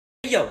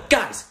Yo,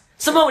 guys,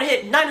 Simone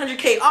hit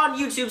 900K on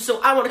YouTube,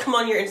 so I want to come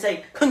on here and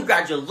say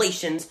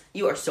congratulations.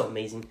 You are so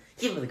amazing.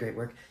 Keep up the great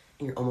work,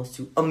 and you're almost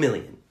to 1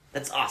 million.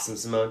 That's awesome,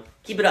 Simone.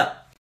 Keep it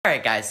up.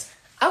 Alright, guys,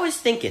 I was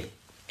thinking,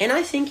 and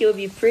I think it would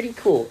be pretty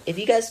cool if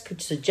you guys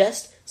could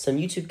suggest some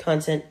YouTube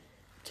content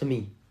to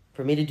me,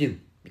 for me to do,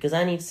 because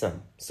I need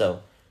some.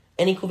 So,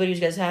 any cool videos you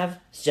guys have,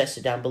 suggest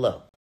it down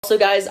below. Also,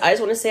 guys, I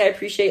just want to say I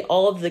appreciate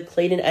all of the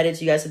Clayton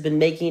edits you guys have been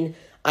making.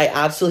 I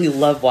absolutely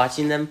love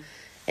watching them,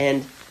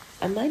 and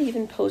I might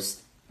even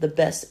post the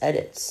best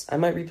edits. I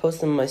might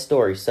repost them in my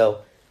story, so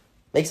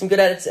make some good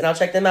edits, and I'll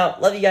check them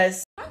out. Love you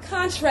guys. My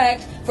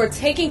contract for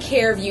taking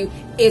care of you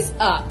is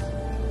up.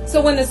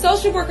 So when the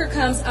social worker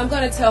comes, I'm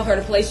going to tell her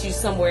to place you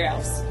somewhere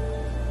else.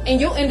 And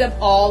you'll end up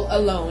all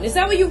alone. Is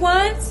that what you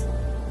want?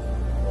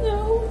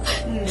 No.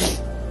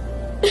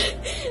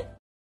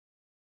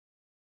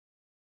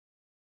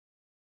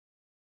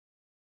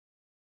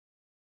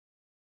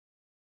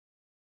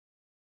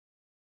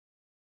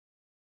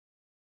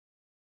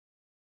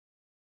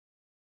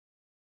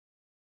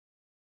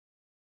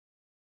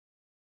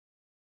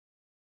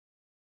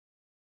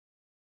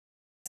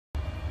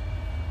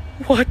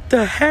 What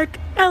the heck?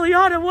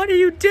 Eliana, what are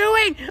you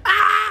doing?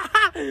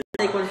 Ah!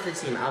 Take one for the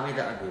team. I'll be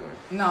the ugly one.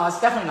 No,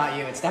 it's definitely not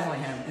you. It's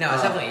definitely him. No,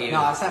 it's definitely you.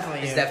 No, it's definitely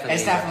you. It's definitely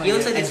It's you. definitely He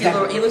looks like the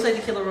killer. He looks like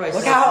the Killer Royce.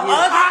 Look how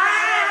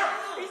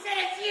ugly! He said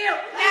it's you.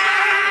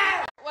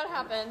 Ah! What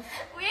happened?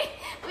 We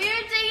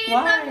were taking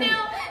a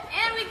thumbnail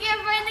and we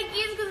can't find the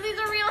keys because these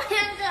are real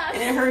handcuffs.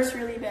 And it hurts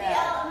really bad.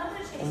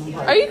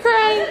 Are you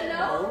crying?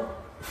 No.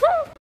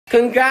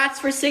 Congrats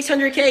for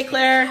 600K,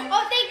 Claire.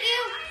 Oh, thank you.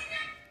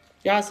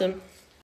 You're awesome.